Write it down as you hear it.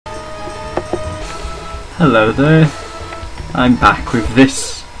Hello there, I'm back with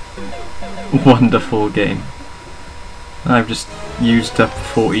this wonderful game. I've just used up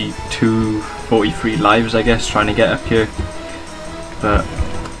 43 lives, I guess, trying to get up here, but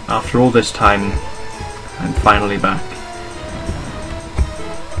after all this time, I'm finally back.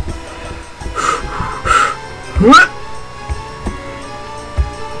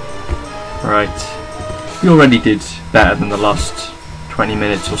 Right, we already did better than the last 20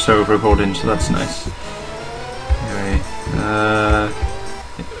 minutes or so of recording, so that's nice. Anyway,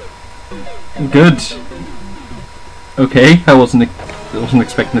 good. Okay, I wasn't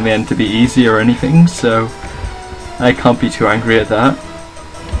expecting the end to be easy or anything, so I can't be too angry at that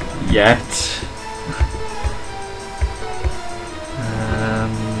yet.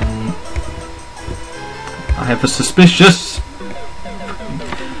 I have a suspicious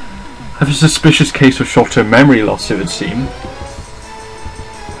case of short-term memory loss, it would seem.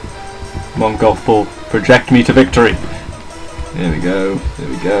 Come on, golf ball, project me to victory. There we go, there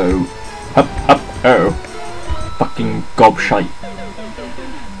we go. Up, up, oh. Fucking gobshite.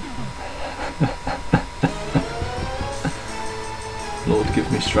 Lord, give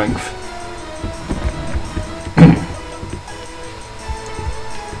me strength.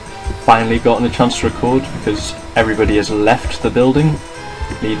 Finally gotten a chance to record because everybody has left the building,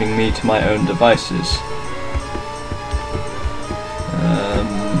 leaving me to my own devices.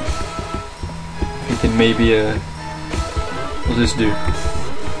 Thinking maybe what does this do?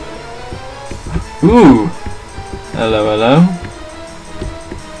 Ooh! Hello, hello.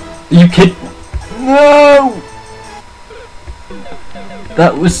 You kid? No!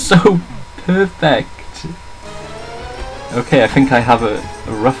 That was so perfect. Okay, I think I have a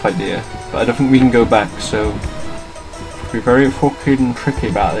rough idea, but I don't think we can go back, so be very fucking tricky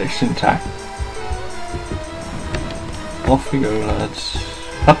about this, shouldn't I? Off we go, lads.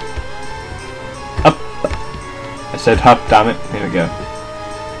 Up! Up! I said hop, damn it. Here we go.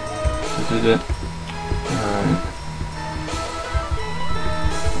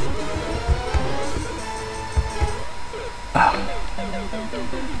 Alright.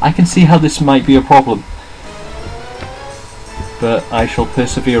 I can see how this might be a problem, but I shall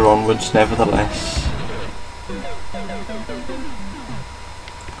persevere onwards nevertheless.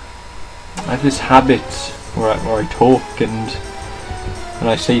 I have this habit where I talk, and when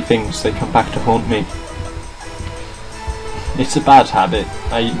I say things they come back to haunt me. It's a bad habit.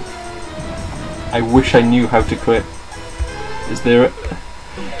 I wish I knew how to quit. Is there a...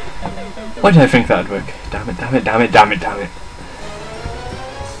 Why did I think that'd work? Damn it, damn it, damn it, damn it, damn it.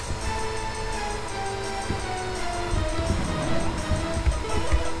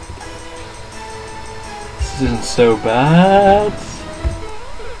 This isn't so bad.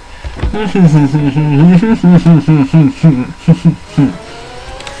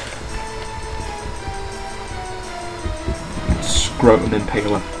 Scrotum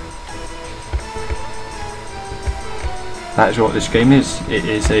impaler. That is what this game is. It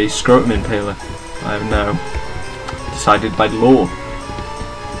is a scrotum impaler. I have now decided by law.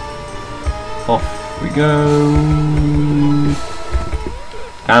 Off we go.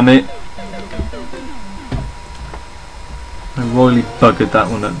 Damn it. I royally buggered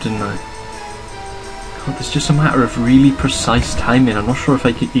that one up, didn't I? God, it's just a matter of really precise timing. I'm not sure if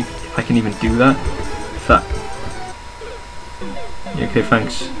I can even do that. If that... Yeah, okay,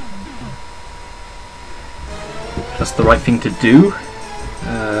 thanks. That's the right thing to do.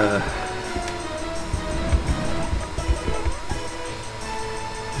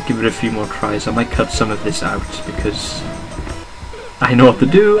 Give it a few more tries. I might cut some of this out because I know what to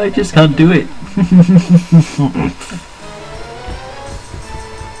do, I just can't do it.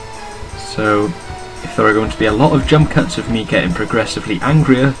 So, if there are going to be a lot of jump cuts of me getting progressively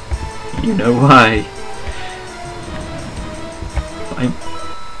angrier, you know why.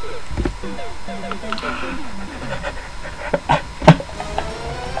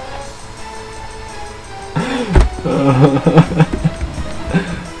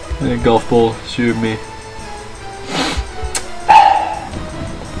 Golf ball, shoot me.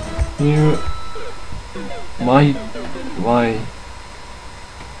 You... Why?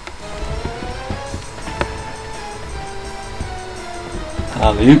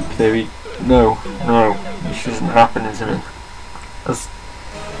 Alley-oop, there we... No, this isn't happening, isn't it? I was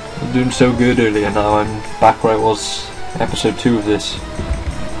doing so good earlier, now I'm back where I was episode 2 of this.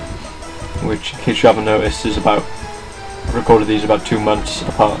 Which, in case you haven't noticed, is about... I recorded these about 2 months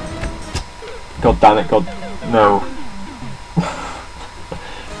apart. God damn it, God... No.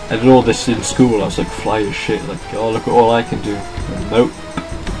 I did all this in school, I was like fly as shit, like, oh look at all I can do. Nope.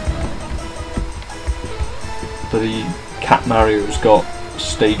 Bloody Cat Mario's got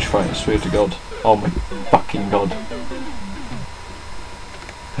stage fright, I swear to God. Oh my fucking god.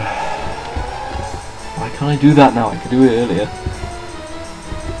 Why can't I do that now? I could do it earlier.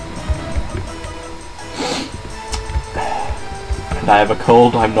 And I have a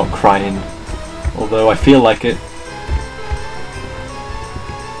cold, I'm not crying. Although I feel like it.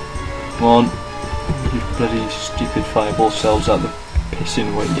 Come on. You bloody stupid fireball cells out the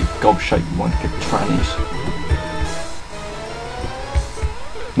pissing way, you gobshite wanker trannies.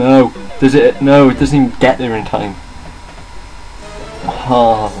 No, does it? No, it doesn't even get there in time.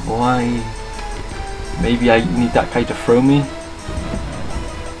 Oh, why? Maybe I need that guy to throw me?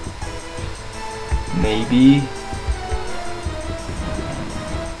 Maybe.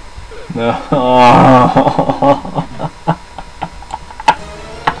 No.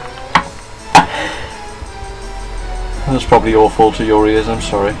 That's probably awful to your ears, I'm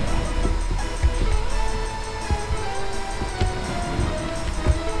sorry.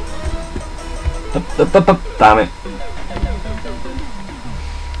 Damn it.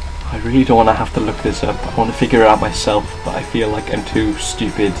 I really don't want to have to look this up. I want to figure it out myself, but I feel like I'm too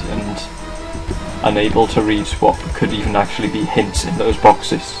stupid and unable to read what could even actually be hints in those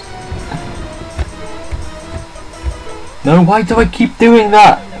boxes. No, why do I keep doing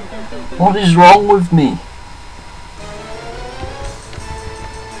that? What is wrong with me?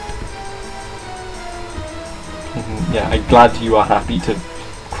 Yeah, I'm glad you are happy to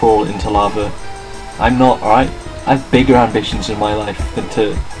crawl into lava. I'm not, alright? I have bigger ambitions in my life than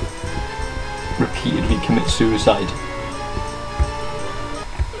to repeatedly commit suicide.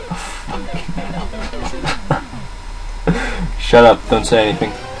 Oh, fucking hell. Shut up, don't say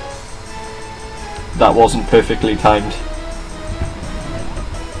anything. That wasn't perfectly timed.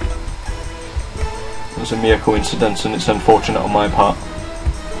 It was a mere coincidence and it's unfortunate on my part.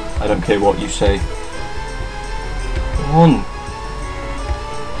 I don't care what you say. Come on.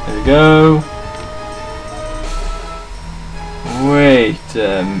 There we go. Wait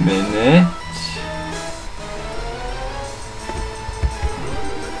a minute.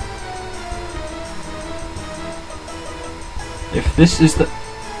 If this is the...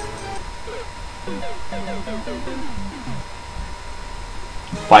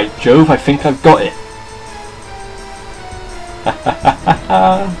 By Jove, I think I've got it.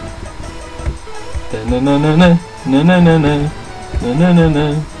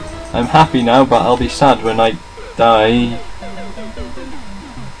 I'm happy now, but I'll be sad when I die.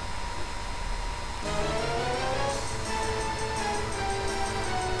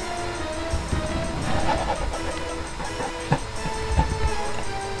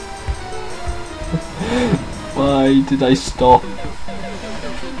 Why did I stop?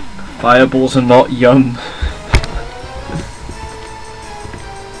 Fireballs are not yum.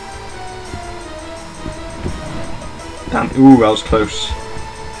 Damn, ooh, that was close.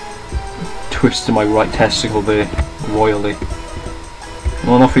 Twisted my right testicle there, royally. Come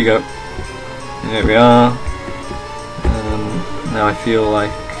on, off we go. There we are. Now I feel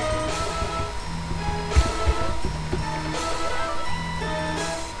like...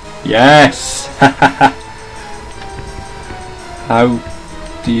 Yes! How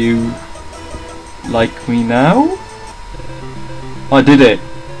do you like me now? Oh, I did it!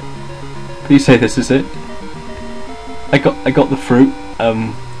 Please say this is it. I got the fruit.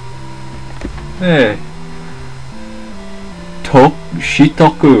 Hey.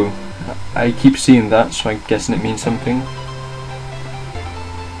 Shitoku. I keep seeing that, so I'm guessing it means something.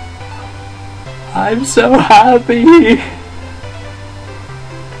 I'm so happy!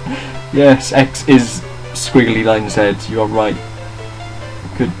 Yes, X is squiggly line Z, you are right.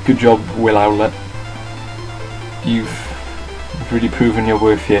 Good job, Will Owlet. You've really proven your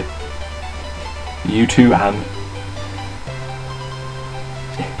worth here. You too, Anne.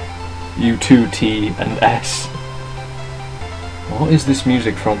 You too, T and S. What is this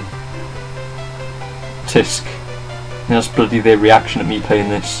music from? Tisk. That's bloody their reaction at me playing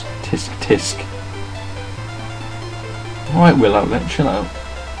this. Tisk tisk. Alright, Will Outlet, chill out.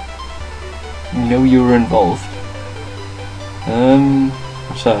 You know you were involved.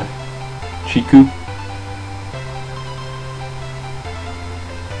 What's that? Chiku?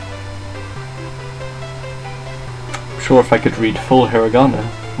 I'm sure if I could read full hiragana,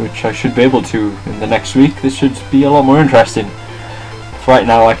 which I should be able to in the next week, this should be a lot more interesting. For right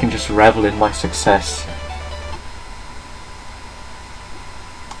now I can just revel in my success.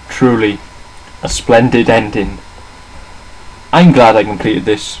 Truly, a splendid ending. I'm glad I completed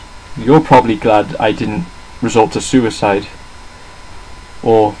this. You're probably glad I didn't resort to suicide.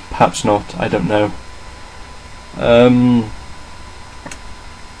 Or perhaps not, I don't know.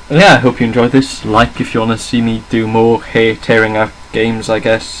 Yeah, I hope you enjoyed this. Like if you want to see me do more hair tearing out games, I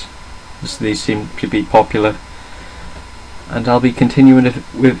guess. as these seem to be popular. And I'll be continuing it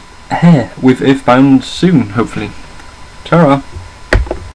with Earthbound soon, hopefully. Ta-ra!